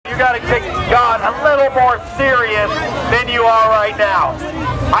got to take God a little more serious than you are right now.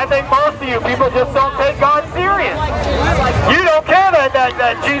 I think most of you people just don't take God serious. You don't care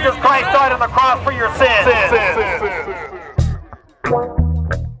that Jesus Christ died on the cross for your sins.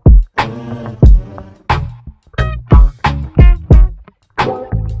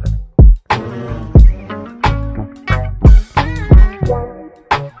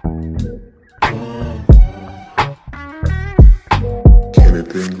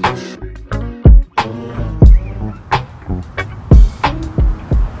 English.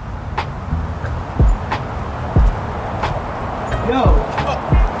 Yo.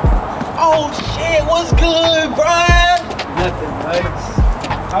 Oh shit, what's good, Brian? Nothing, Lex.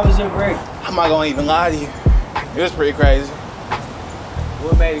 How was your break? I'm not gonna even lie to you. It was pretty crazy.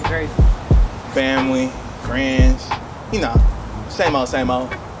 What made it crazy? Family, friends, you know, same old, same old.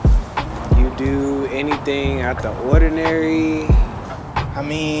 You do anything out the ordinary? I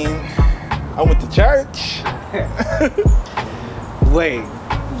mean, I went to church. Wait,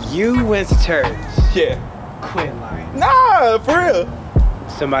 you went to church? Yeah. Quit lying. Nah, for real.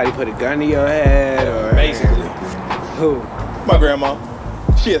 Somebody put a gun to your head or? Basically. Who? My grandma.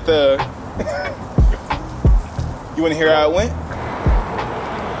 She a thug. You wanna hear how it went?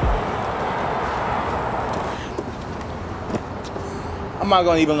 I'm not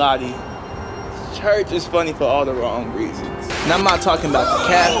gonna even lie to you. Church is funny for all the wrong reasons. And I'm not talking about the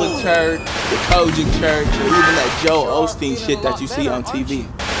Catholic Church, the Kojic Church, or even that Joel Osteen shit that you see on TV.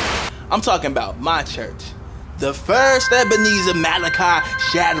 I'm talking about my church. The First Ebenezer, Malachi,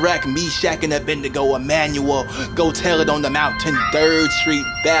 Shadrach, Meshach, and Abednego, Emmanuel, Go Tell It on the Mountain, 3rd Street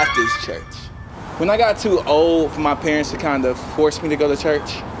Baptist Church. When I got too old for my parents to kind of force me to go to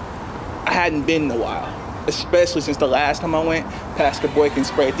church, I hadn't been in a while. Especially since the last time I went, Pastor Boykin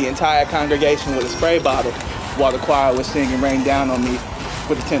sprayed the entire congregation with a spray bottle while the choir was singing Rain Down on Me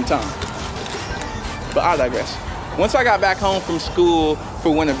for the 10th time. But I digress. Once I got back home from school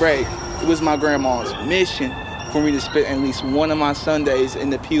for winter break, it was my grandma's mission for me to spend at least one of my Sundays in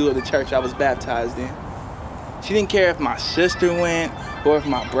the pew of the church I was baptized in. She didn't care if my sister went or if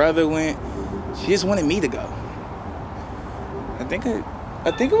my brother went. She just wanted me to go. I think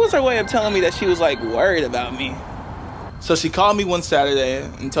it was her way of telling me that she was like worried about me. So she called me one Saturday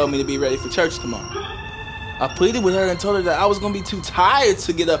and told me to be ready for church tomorrow. I pleaded with her and told her that I was gonna be too tired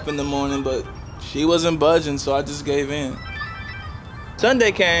to get up in the morning, but she wasn't budging, so I just gave in.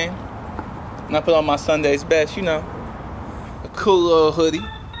 Sunday came, and I put on my Sunday's best, you know. A cool little hoodie,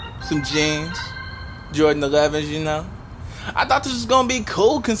 some jeans, Jordan 11s, you know. I thought this was gonna be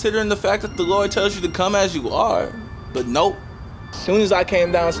cool considering the fact that the Lord tells you to come as you are, but nope. As soon as I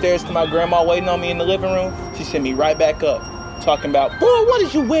came downstairs to my grandma waiting on me in the living room, she sent me right back up, talking about, boy, what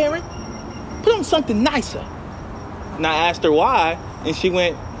is you wearing? Put on something nicer. And I asked her why, and she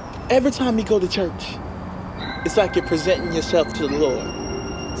went, every time you go to church, it's like you're presenting yourself to the Lord.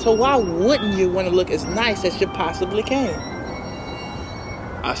 So why wouldn't you want to look as nice as you possibly can?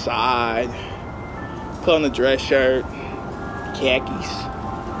 I sighed, put on a dress shirt,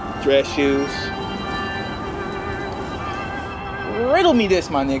 khakis, dress shoes. Riddle me this,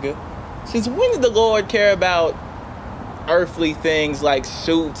 my nigga. Since when did the Lord care about earthly things like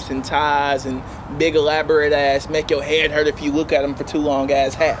suits and ties and big elaborate ass make your head hurt if you look at them for too long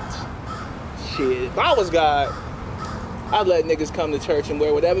ass hats? Shit, if I was God, I'd let niggas come to church and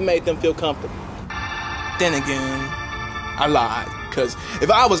wear whatever made them feel comfortable. Then again, I lied. Cause if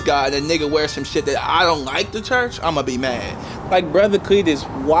I was God and nigga wear some shit that I don't like to church, I'ma be mad. Like, Brother Cletus,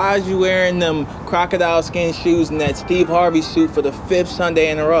 why is you wearing them crocodile skin shoes and that Steve Harvey suit for the 5th Sunday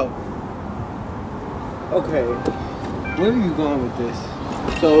in a row? Okay, where are you going with this?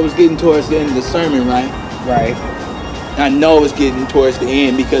 So it was getting towards the end of the sermon, right? Right. I know it's getting towards the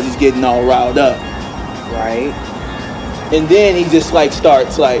end because he's getting all riled up. Right. And then he just like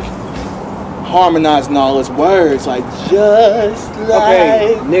starts like harmonizing all his words, like just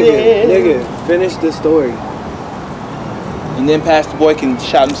like nigga, finish the story. And then Pastor Boykin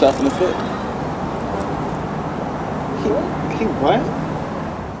shot himself in the foot. He what?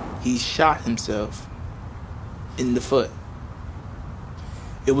 He shot himself in the foot.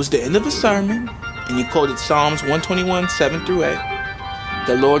 It was the end of the sermon, and he quoted Psalms 121, 7 through 8.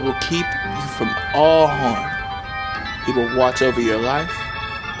 The Lord will keep you from all harm. He will watch over your life.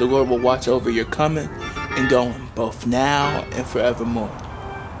 The Lord will watch over your coming and going, both now and forevermore.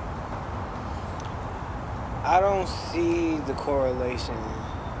 I don't see the correlation.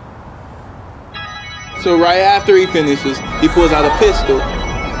 So right after he finishes, he pulls out a pistol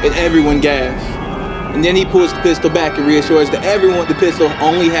and everyone gasps. And then he pulls the pistol back and reassures that everyone the pistol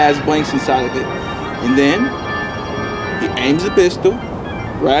only has blanks inside of it. And then he aims the pistol,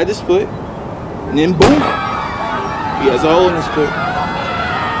 right at his foot, and then boom, he has a hole in his foot.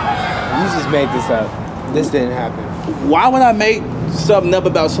 You just made this up. This didn't happen. Why would I make something up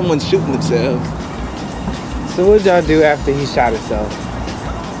about someone shooting themselves? So what did y'all do after he shot himself?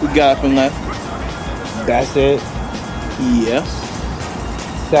 We got up and left. That's it? Yeah.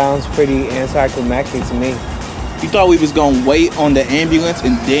 Sounds pretty anticlimactic to me. You thought we was gonna wait on the ambulance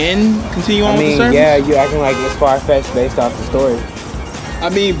and then continue on with the service? Yeah, you acting like it's far-fetched based off the story. I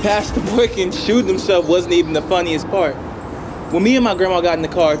mean, Pastor Boykin shooting himself wasn't even the funniest part. When me and my grandma got in the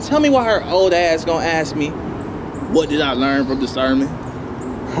car, tell me why her old ass gonna ask me, what did I learn from the sermon?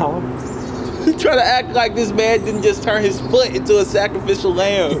 Huh? Try to act like this man didn't just turn his foot into a sacrificial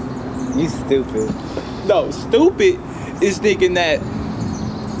lamb. You stupid. No, stupid is thinking that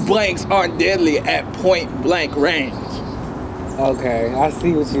blanks aren't deadly at point blank range. Okay, I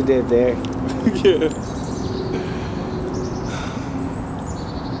see what you did there. Yeah.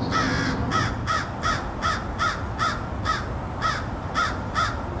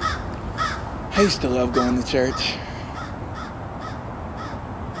 I used to love going to church.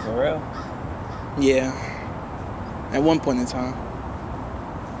 For real? Yeah. At one point in time.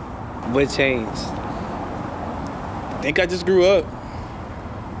 What changed? I think I just grew up.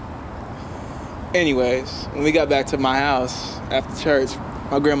 Anyways, when we got back to my house after church,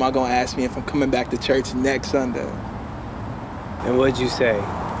 my grandma gonna ask me if I'm coming back to church next Sunday. And what'd you say?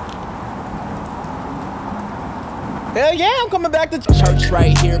 Hell yeah, I'm coming back to church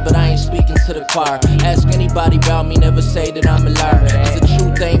right here, but I ain't speaking to the choir. Ask anybody about me, never say that I'm a liar. Cause the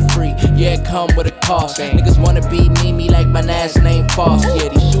truth ain't free, yeah, it come with a cost. Niggas wanna be near me like my last name Foss. Yeah,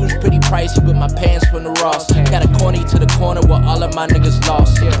 these shoes pretty pricey, but my pants from the Ross. Got a corny to the corner where all of my niggas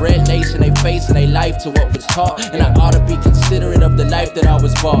lost. Red lace in they face and they life to what was taught. And I ought to be considerate of the life that I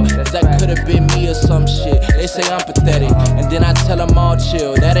was bought. Cause that could have been me or some shit. They say I'm pathetic, and then I tell them all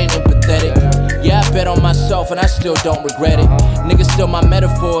chill, that ain't empathetic. Yeah, I bet on myself and I still don't regret it. Niggas steal my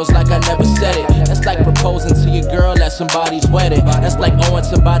metaphors like I never said it. That's like proposing to your girl at somebody's wedding. That's like owing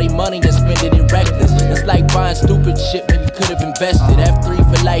somebody money and spending it reckless. That's like buying stupid shit when you could have invested. F3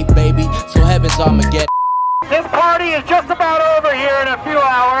 for life, baby, so heaven's Armageddon. This party is just about over here in a few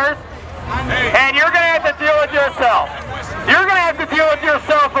hours, and you're going to have to deal with yourself. You're going to have to deal with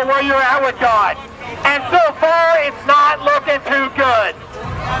yourself for where you're at with God. And so far, it's not looking too good.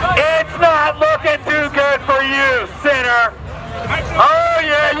 It's not looking too good for you, sinner. Oh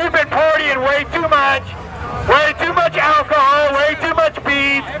yeah, you've been partying way too much alcohol, way too much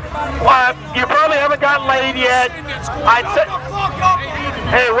beef. You probably haven't gotten laid yet.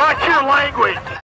 Hey, watch your language.